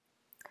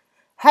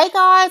Hey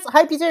guys, I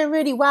hope you're doing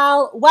really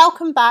well.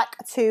 Welcome back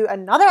to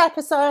another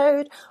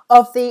episode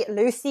of the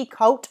Lucy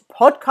Cult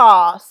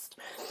podcast.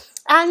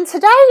 And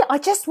today I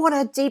just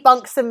want to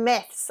debunk some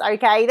myths,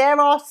 okay? There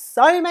are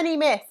so many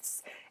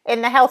myths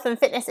in the health and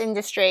fitness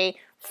industry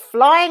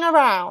flying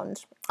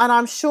around, and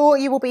I'm sure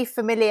you will be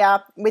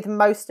familiar with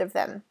most of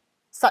them,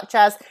 such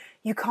as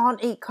you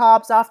can't eat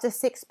carbs after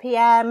 6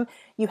 p.m,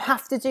 you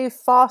have to do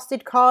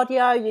fasted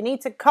cardio, you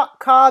need to cut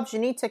carbs, you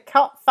need to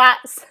cut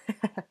fats.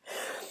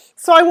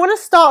 So I want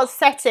to start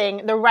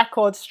setting the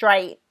record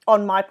straight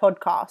on my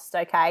podcast,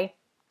 okay?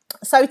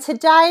 So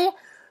today,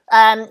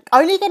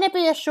 only going to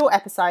be a short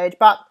episode,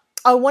 but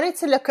I wanted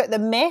to look at the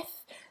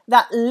myth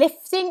that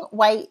lifting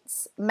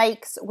weights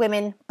makes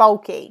women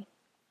bulky.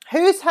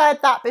 Who's heard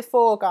that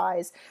before,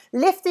 guys?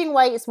 Lifting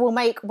weights will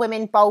make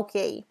women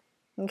bulky,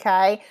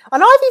 okay?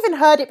 And I've even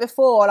heard it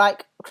before,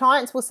 like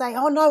clients will say,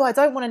 oh no, I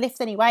don't want to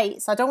lift any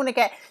weights. I don't want to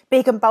get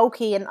big and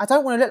bulky and I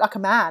don't want to look like a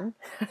man.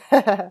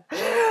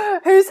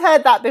 Who's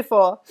heard that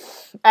before?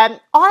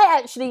 I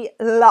actually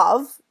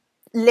love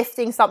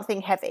lifting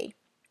something heavy.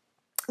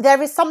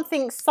 There is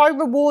something so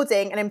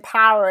rewarding and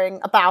empowering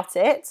about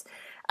it.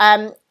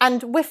 And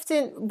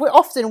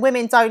often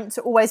women don't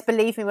always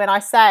believe me when I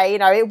say,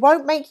 it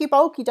won't make you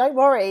bulky, don't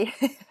worry.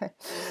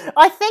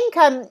 I think,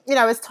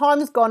 as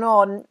time's gone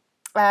on,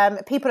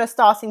 people are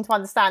starting to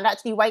understand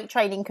actually weight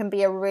training can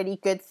be a really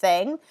good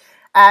thing.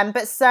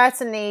 But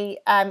certainly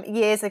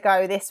years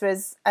ago, this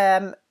was,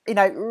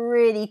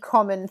 really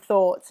common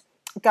thought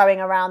going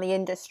around the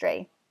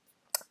industry.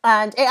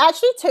 And it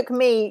actually took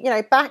me,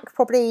 back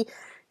probably,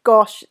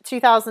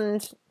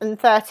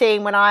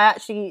 2013 when I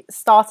actually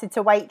started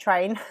to weight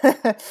train.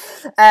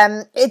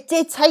 It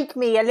did take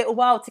me a little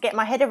while to get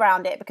my head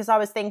around it because I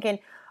was thinking,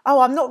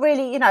 oh, I'm not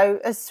really,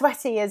 as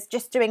sweaty as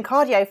just doing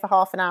cardio for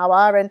half an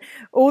hour and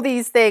all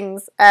these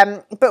things.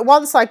 But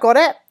once I got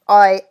it,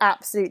 I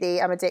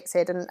absolutely am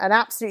addicted and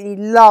absolutely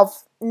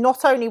love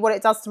not only what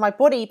it does to my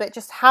body, but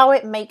just how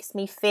it makes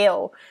me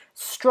feel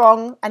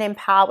strong and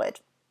empowered.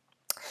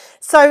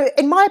 So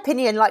in my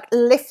opinion, like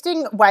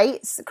lifting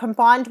weights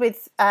combined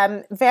with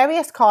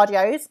various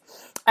cardios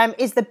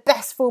is the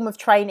best form of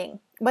training,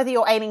 whether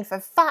you're aiming for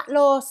fat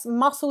loss,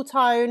 muscle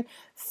tone,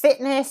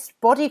 fitness,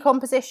 body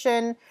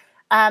composition.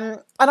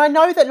 And I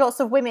know that lots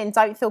of women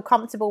don't feel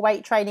comfortable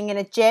weight training in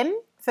a gym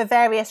for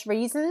various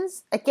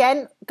reasons.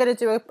 Again, going to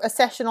do a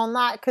session on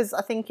that because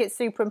I think it's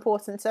super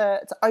important to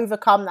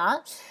overcome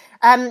that.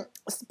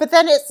 But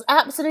then it's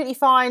absolutely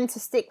fine to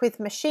stick with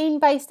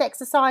machine-based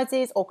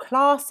exercises or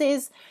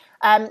classes.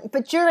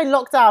 But during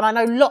lockdown, I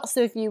know lots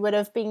of you would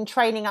have been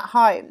training at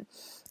home,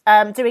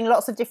 doing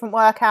lots of different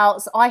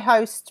workouts. I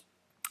host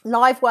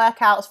live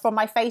workouts from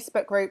my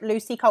Facebook group,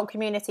 Lucy Cult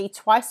Community,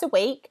 twice a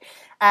week,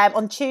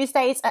 on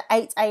Tuesdays at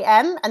 8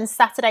 a.m. and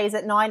Saturdays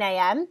at 9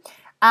 a.m.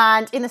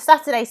 And in the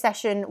Saturday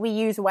session, we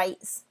use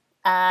weights.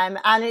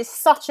 And it's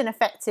such an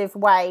effective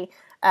way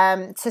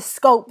to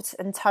sculpt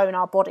and tone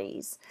our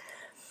bodies.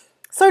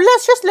 So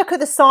let's just look at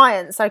the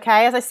science,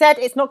 okay? As I said,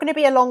 it's not going to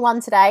be a long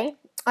one today.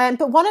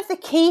 But one of the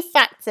key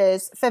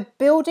factors for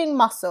building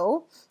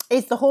muscle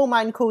is the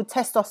hormone called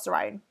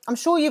testosterone. I'm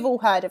sure you've all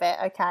heard of it,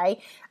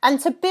 okay? And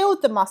to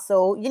build the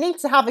muscle, you need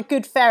to have a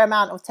good fair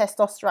amount of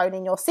testosterone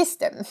in your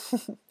system.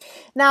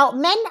 Now,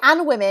 men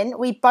and women,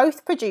 we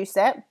both produce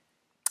it.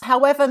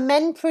 However,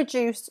 men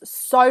produce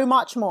so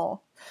much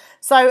more.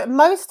 So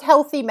most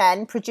healthy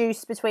men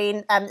produce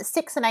between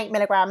 6 and 8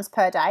 milligrams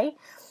per day,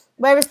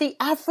 whereas the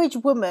average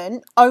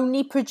woman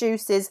only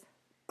produces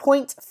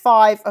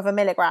 0.5 of a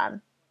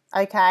milligram.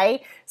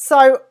 Okay,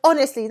 so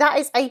honestly, that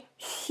is a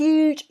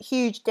huge,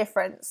 huge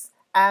difference.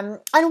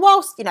 And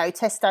whilst,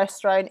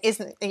 testosterone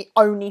isn't the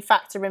only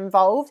factor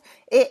involved,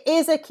 it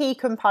is a key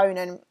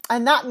component.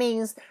 And that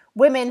means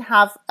women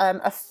have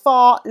a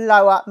far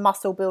lower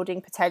muscle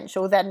building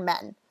potential than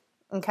men.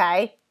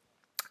 Okay.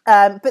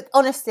 But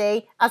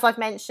honestly, as I've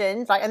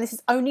mentioned, and this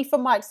is only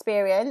from my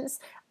experience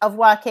of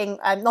working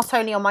not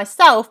only on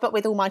myself, but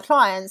with all my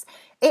clients,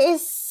 it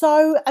is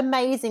so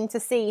amazing to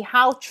see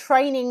how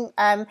training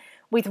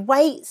with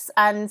weights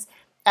and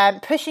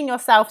pushing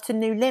yourself to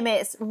new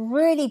limits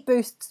really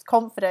boosts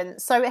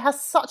confidence. So it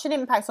has such an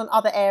impact on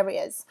other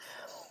areas.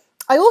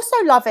 I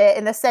also love it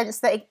in the sense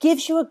that it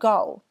gives you a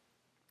goal.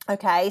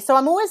 Okay, so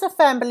I'm always a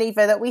firm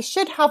believer that we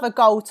should have a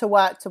goal to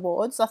work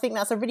towards. I think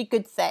that's a really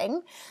good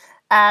thing.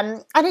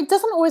 And it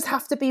doesn't always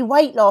have to be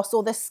weight loss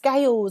or the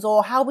scales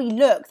or how we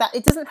look. That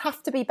it doesn't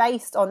have to be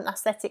based on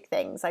aesthetic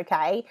things,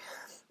 okay?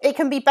 It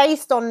can be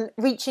based on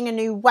reaching a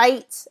new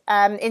weight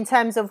in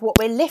terms of what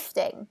we're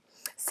lifting.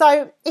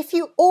 So if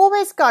you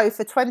always go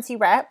for 20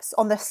 reps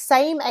on the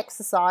same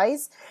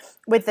exercise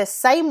with the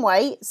same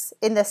weights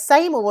in the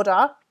same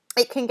order,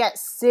 it can get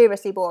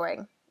seriously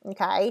boring.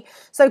 Okay,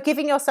 so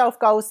giving yourself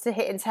goals to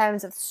hit in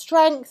terms of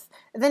strength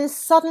then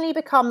suddenly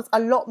becomes a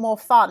lot more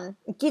fun.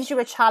 It gives you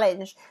a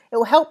challenge. It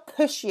will help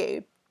push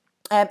you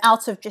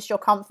out of just your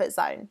comfort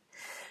zone.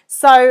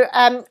 So,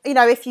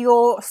 if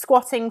you're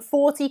squatting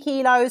 40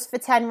 kilos for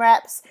 10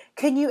 reps,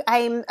 can you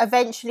aim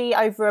eventually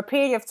over a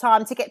period of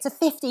time to get to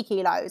 50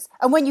 kilos?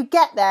 And when you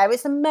get there,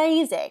 it's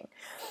amazing.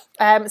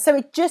 So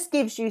it just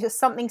gives you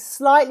something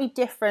slightly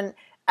different,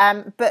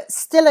 but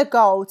still a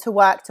goal to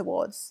work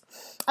towards.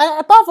 And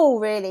above all,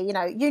 really,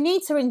 you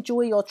need to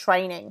enjoy your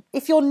training.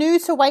 If you're new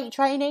to weight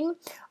training,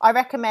 I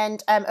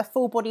recommend a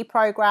full body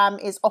program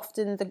is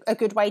often a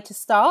good way to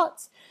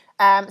start.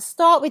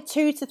 Start with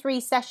 2 to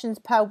 3 sessions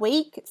per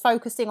week,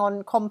 focusing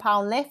on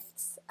compound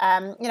lifts,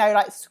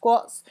 like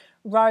squats,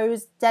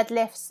 rows,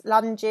 deadlifts,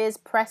 lunges,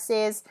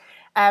 presses.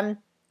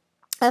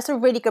 That's a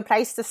really good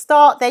place to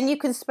start. Then you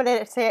can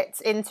split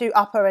it into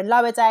upper and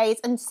lower days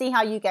and see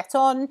how you get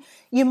on.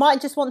 You might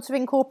just want to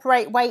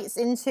incorporate weights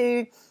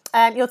into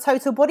your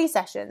total body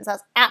sessions.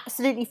 That's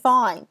absolutely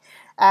fine.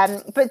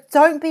 But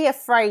don't be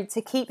afraid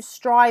to keep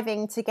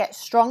striving to get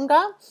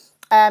stronger,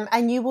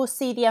 and you will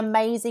see the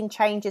amazing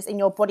changes in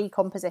your body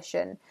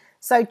composition.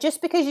 So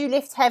just because you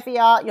lift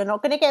heavier, you're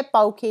not going to get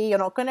bulky, you're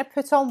not going to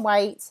put on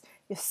weight,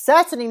 you're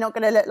certainly not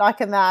going to look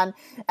like a man,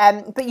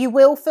 but you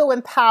will feel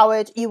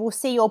empowered. You will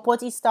see your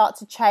body start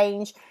to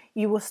change.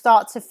 You will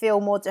start to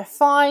feel more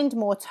defined,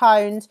 more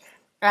toned.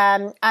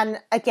 And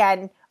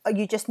again,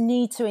 you just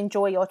need to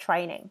enjoy your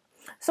training.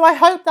 So I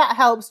hope that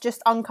helps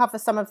just uncover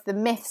some of the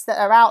myths that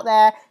are out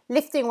there.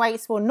 Lifting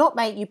weights will not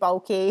make you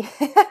bulky.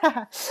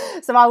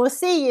 So I will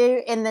see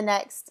you in the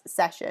next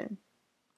session.